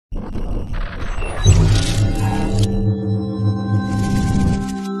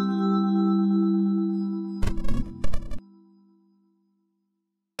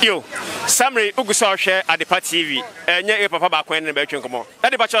Yo, Samri Uguso share Adepa TV. Nye papa ba kwen na be twen komo.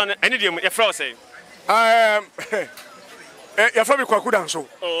 Adepa chon any dem e fro say. Ya fro bi kwaku dan so.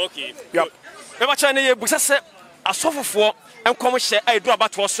 Oh, okay. Yep. Me ba chon ye busa se asofofo enkom hye aidu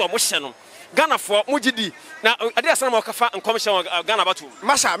abato so mo hye no. Ghana fo mo gidi na ade asana mo kafa enkom hye Ghana abato.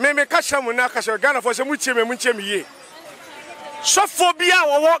 Masa me ka hye na ka hye Ghana fo se mu chie me ye. Sophobia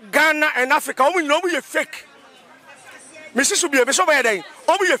wo Ghana and Africa o mu nyina o mu ye fake. Mrs. Subia, be so by day.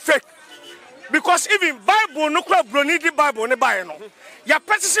 You fake. Because even Bible no kwa broni di Bible ne buy no. Ya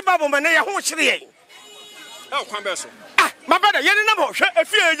practice Bible man ya ho chire. Oh, kwambe so. Ah, my brother, ye na bo hwe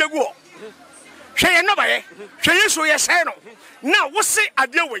afie ejagu o. Hwe ye no baye. Hwe Yesu ye say no. Na wo se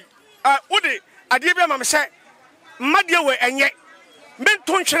ade we. Wo de ade bia ma me say mmade we enye.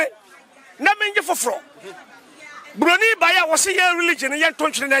 Mento nhwere. Na menje foforo. Broni baye wo se ye religion ye nto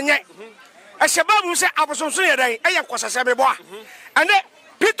nhwere na enye. Bible say abosonso ye dan eya kwasase be boa ande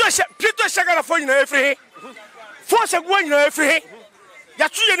Peter shagara fo nyina efiri force gu nyina efiri ya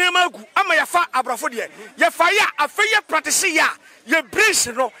tu ye nema gu ama ya fa abrafo de ye fa ya afeye practice ya ye brace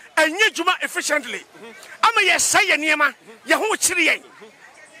no enye djuma efficiently ama ye say ye nema ye ho kire ye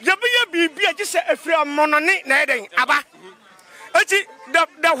ye be ye bibia je se efiri amonone na eden aba eti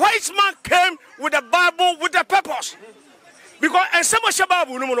the white man came with the Bible with the purpose because and some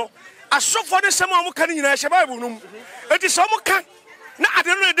Bible no aso for the same amu kan nyina hye Bible num enti so mo kan na ade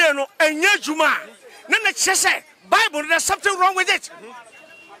no dey no anya djuma na chese Bible there's something wrong with it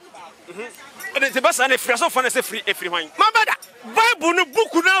the best and free so for say free hwan my brother Bible no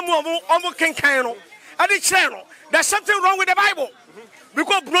book na mu omo kenkan no ade kire no there's something wrong with the Bible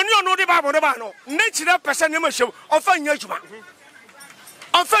because broni no the Bible no ba no 99% na hye ofa anya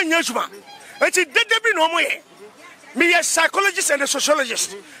djuma enti dede bi no mo ye me a psychologist and a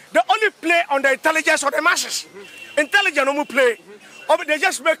sociologist. They only play on the intelligence of the masses. Intelligence no play. They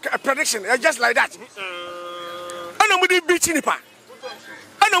just make a prediction. Just like that.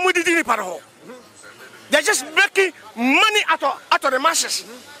 They're just making money out of the masses.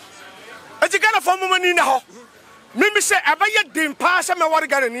 As you get a form of money now. Mimi say, I buy a dim pass and my water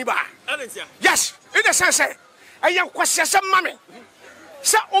gun in Niba. Yes, in the sense, I am question some money.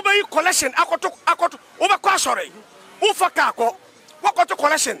 Sa obey collection, akoto, over sorry. Ufakako, what got to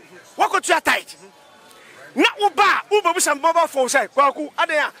collection? What got to tight? Not Uba with some mobile phone say, Kwaku,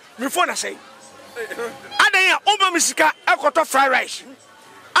 Adea, before I say. Adea, Uba Misika, Akoto fried rice.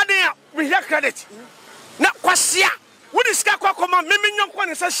 Adea, we have credit. Not Kwasia, what is Kakoma, Mimion Kwan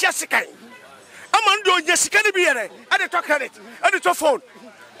is a Shasikai. Amando, Jessica be here, add it to credit, add it to phone.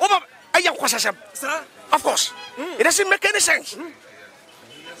 Over a young Kwasasam, sir. Of course, it doesn't make any sense.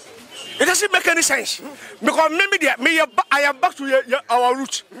 It doesn't make any sense because maybe I am back to our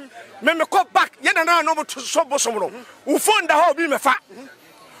roots. Maybe come back. You know, no to so bosomo. We found the whole be me fa.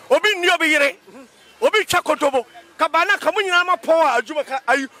 Obi ni obi yere. Obi chakotobo. Kabana kamu nyina ma power adwuma ka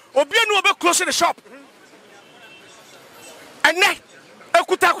ayi. Obi anu obi close the shop. Ane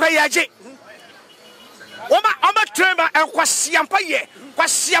ekuta kwa yaje. Oma trema en kwasiampa ye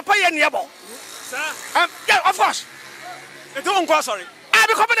ne ebo. Sir. Yeah, of course. It don't go sorry. I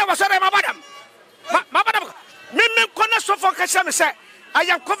become my madam. Me corner so for Kasham say, I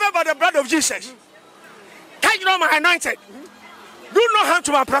am covered by the blood of Jesus. Can you know my anointed? Do not harm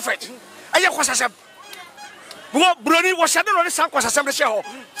to my prophet. I am Kwasasam. Brony was shadowed on the San Kwasasam show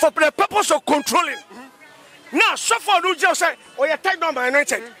for the purpose of controlling. Now, so far, do just say, or you take down my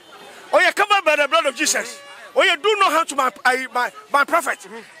anointed, or you covered by the blood of Jesus, or you do not harm to my prophet.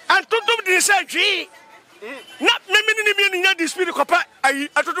 And to do this, say, not many this spirit copper. I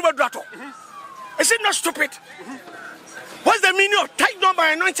told you about Drato. Is it not stupid? What's the meaning of tight down by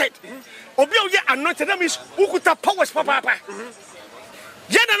anointed? Obio ye anointed, that means who could have powers, papa.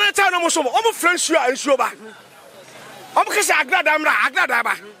 Yana Nata no so almost friends you are sure.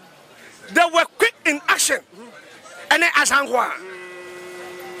 Agradaba. They were quick in action. And then Asangwa.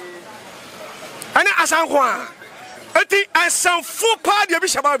 And then Asangwa. And some full party of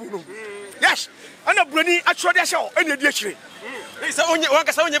Bishababu. Yes. And a brony actually I saw any ditchery. It's only one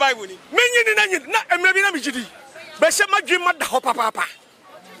can say Bible. Many not a maybe not be. But some my dream at the hopper papa.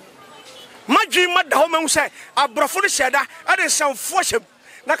 My dream at the home say, I brought for the shadow, and then some fortune.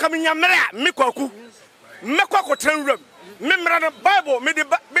 Now coming your mera, Mikoku, Mekoko train room, member of the Bible, made the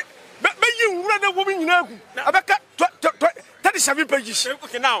but you run a woman, you know. About 37 pages.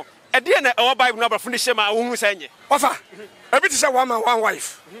 Okay, now, at the end, our Bible number from the same I won't send you. Offer a bit is a one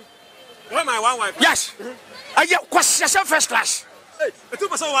wife. One wife? Yes. I get question first class.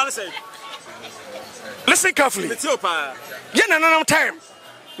 Listen carefully. No time.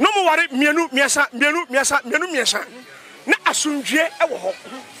 No more worry, mianu miasa. Na asundwe e wo ho.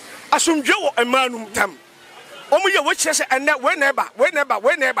 asomdwe wo emanum tam omo ye wo kire se ene we neighbor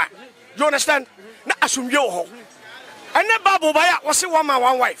you understand na asomdwe wo ho ene Bible ba ya wo se one man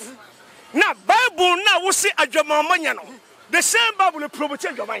one wife na Bible na wo se adwama manya no the same Bible promote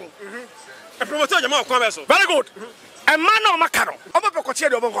adwama e promote adwama ko be so very good e man na o maka no o be kotie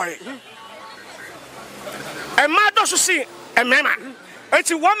de o bon koye e man do so si e mema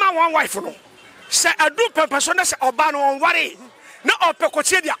enti one man one wife no se adu pempeso na se oba no on ware na o pe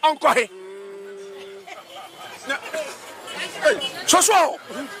kotie de onko he so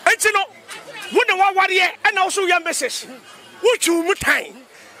enti no wo ne wa ware e na wo so ya message wo chu mu tan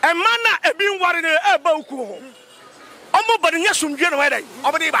e man na e bi ware ne e ba uku ho omo bade nya sumdwe no wede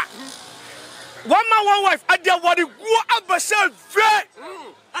obede ba one man one wife adia ware guo abase ve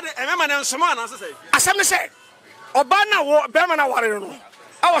ade emema ne nsoma na say asem ne say oba na wo be ma na ware no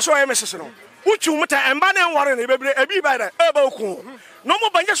awo so ya message no wo chu mu tan e man na ware ne bebre e bi ba da e ba uku ho no mo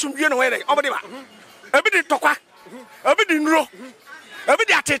banya sumdwe no wede obede ba e bi di tokwa e bi di nro e bi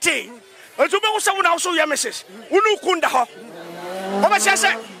di atete ezo be wo se wo na wo so ya message wo nu kunda ho oba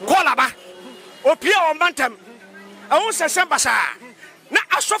se call aba opia o mantem awon se sembasa na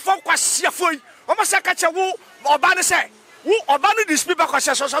asofo kwase foi oba se ka che wo oba ne se wo oba no dispute ba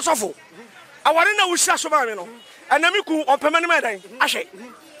kwase sofo aware na wo hia so ma me no enami ku opemani ma dan ahwe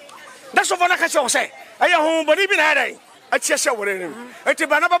da sofo na ka che wo se aye ho boni bi na dan achie se wore ne enti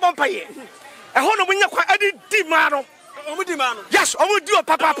ba na ba bon paye e ho no munya kwa adi di ma no omu di ma no yes omu di o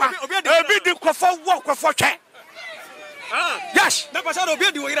papa ebi di kwofo wo kwofo twe yes. Never said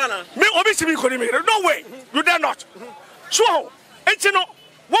obi di wo ira na. Me obi si mi ko ni me. No way. You dare not. So, enti no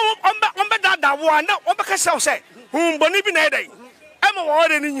wo ombe dada wo na obeka say boni bi na edai. E mo wo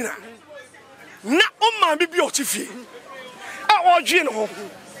de ni nyina. Na o ma bi bi o ti fie. A o dwe no ho.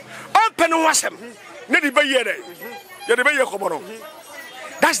 O pe no wasem. Na di ba ye dai. Ye de ba ye ko bono.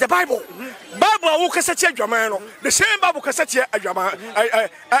 That's the Bible. Bible wo kasa ti adwaman no. The same Bible kasa ti adwaman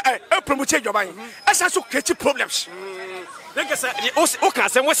e promote adwaman. Esa so create problems. Nigga say o kan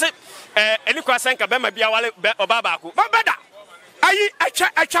say we say eni kwa say nka be ma bia wale oba ba ko. Ba beda. Ayi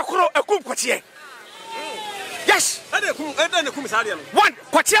acha koro ekum kotie. Yes. Ede kum sa de no. One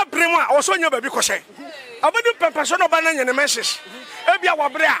kotie bremu a o so nya ba bi ko hye. Abadu pempeso no ba na nya ne message. E bia wo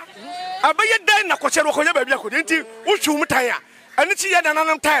bre a. Abaye dan na kotie ro ko nya ba bia ko. Nti wo twu mutan a. Ani ti ye da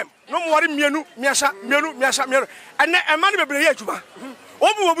nanam time. No mo ware mienu miasa. Ene ema ne bebre ye adwuma.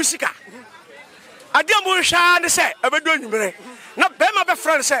 Obu wo bu sika. Ade mo hwa ne se abedo nwumere na be ma be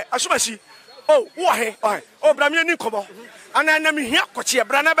friend se asomasi oh wo he oh bra me ni komo ana na me hia koche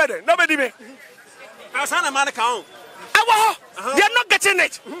bra na bede na bedi me asana man ka on awo they are not getting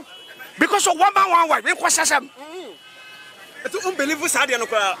it because of one man one wife in kwasasam it's unbelievable sad no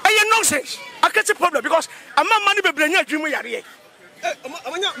kwa e nonsense akati problem because ama mani bebre nya adwimu yare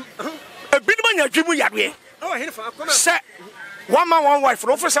amanya e bidima nya adwimu yare oh he fa akoma se one man one wife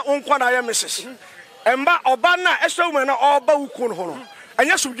no for se onkwa na ya mrs emba oba na eso mu na oba wuku no ho no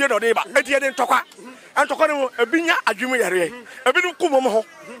anya sumdwe no de ba edie de ntokwa antokwa no ebinya adwemu yare ebinu kumom ho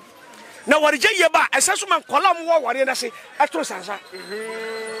na warije ye ba eseso man kolam wo ware na se eto sansa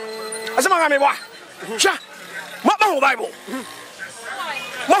asema ga me ba sha ma Bible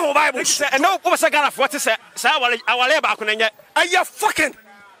say no o say Ghana for say awale ba ko na nye aye fucking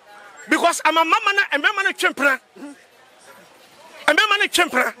because I'm a mama na emema na twempra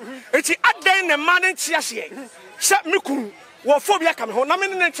eti adan na man ntiase se miku wo phobia kam ho na me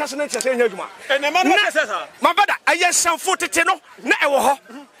ne ntiase nya djuma na man no say sa ma bada aye sanfo tete no na e wo ho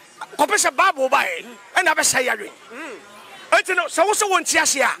kopese Bible ba e na be say yadwe eti no se wo se won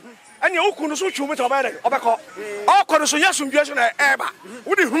ntiase a anya oku no so twumu to ba da obekọ okọ no so yasumdwe so na e ba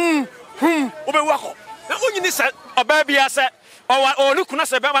wo di obewu akọ na onyini se oba bia se o luku na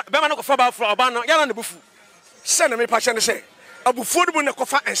se be ma no ko fa ba fro oba no ya na ne bufu se na me pa che ne se abufuo de mu ne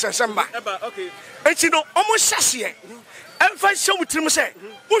kofa ensensemba okay enti no omo hyase emfa hyem tirim se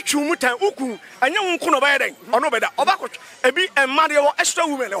wotwu mu tan oku anya wonku no ba yeden ono beda oba ko ebi emmade wo extra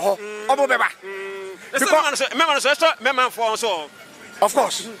women ho obo beba because member so extra member for so of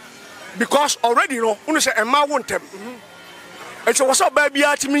course because already no unu se emma wontem enti wo so ba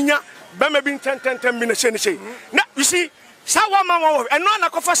bia timinya ba ma bi 10 minutes say na you see sa wa mama eno na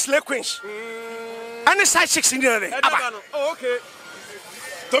kofa slay queens and side chicks in there. Oh, okay.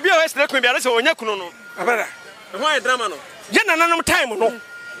 To be a slay queen, be a onya kuno no. Abada. Why drama no? Ye na nanam time no.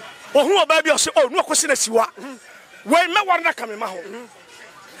 Ohun oba bi o se oh no akosi na siwa. We me ware na kame ma ho.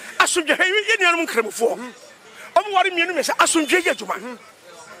 Asundwe ye nuanum kremfo. Omo ware mienu me se asundwe ye djuma.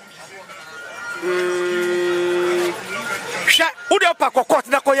 Sha udi opa court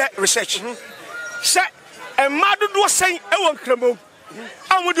na koye research. Sha e madodo sen e won kremom.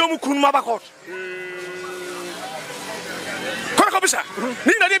 amudi omu kunu mabakot kono ko bisa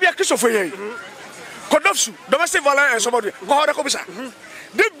ni na de bia Christopher ye kodofsu domestic violence and somebody ko hoda ko bisa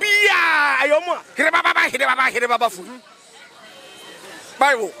de bia ayomo hire baba fu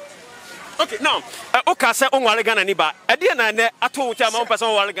Bible. Okay, now, okay, say on wale Ghana niba. Edi na ne ato ntia ma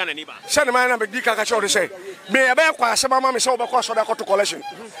person wale Ghana niba. Say na man na be di kaka show say. Me e be kwa se mama me say obekọ so da to collection.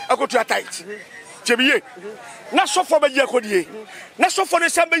 Akotu tight. Chebiye. Na so for be je akodie. Na so for the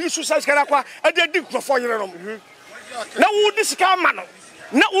same be use size kara kwa e de di krofo yere no. Na wo di sika ma no.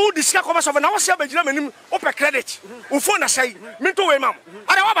 Na wo di sika ko be so na wo se be gina manim ope credit. Wo phone na say. Me to we mam.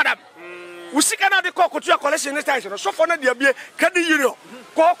 Ada wa badam. Usika na de kokotu collection this time so for na dia bie credit union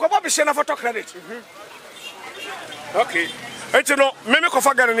ko ba be se na photo credit okay eti no me ko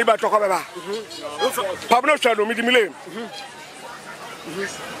fa Ghana ni ba to ko be ba pablo chado mi di mile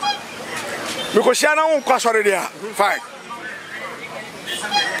mi ko sia na won kwa sore dia fine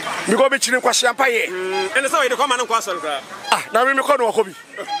mi ko be chiri kwa sia paye ene so ide ko ma na kwa sore kra na mi ko no ko bi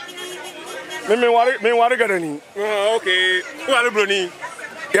me ware Ghana ni okay ware broni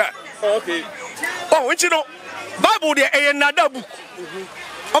yeah okay you know Bible there e another book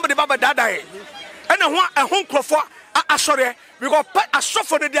the Bible dada e na ho ehon krofo asore because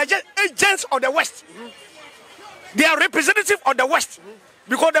asofo they are just agents of the West they are representative of the West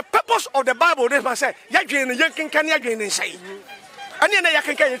because the purpose of the Bible this man say ya dwen ne yankin kan ya dwen ne sai ani na ya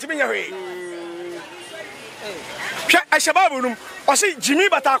kankan yetimi nya hwe hwe Bible num o say Jimmy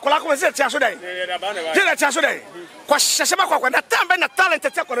bata akola ko say tia so dai je na tia so dai kwa shesheba kwa na tambe na talent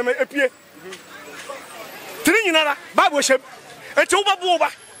te ko na epie tiri nyina Bible shem eti wo babu ba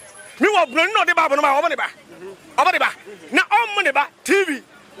mi wo broni no de Bible no ma wo de ba na on ne ba TV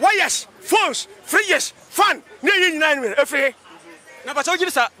wires phones fridges fan ne yin nyina ni efre na ba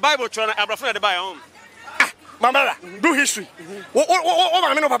chojiri sa Bible tro na abrafo na de ba ya mama do history wo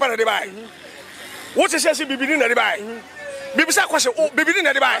ma me no papa na de ba wo se se bibidi na de ba bibisa kwase bibidi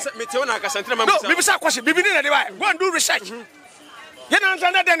na de ba me te wona akasantre ma no bibisa kwase bibidi na de ba go and do research ye na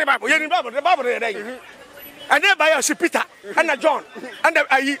ntana de ne Bible ye ni Bible de Bible de dey and then by Peter and John and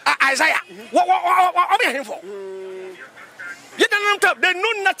Isaiah what be him for you don't they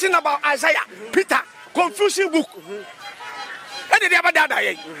know nothing about Isaiah Peter confusing book and they about that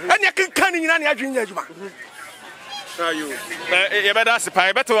and you can nyina na adwin adwuma ayo you better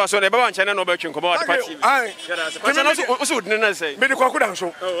spy better was on the one channel no be twinkomo the party I so would not say me the kwaku dan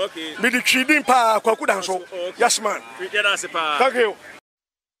so oh okay me the twidin pa kwaku dan so yes man thank you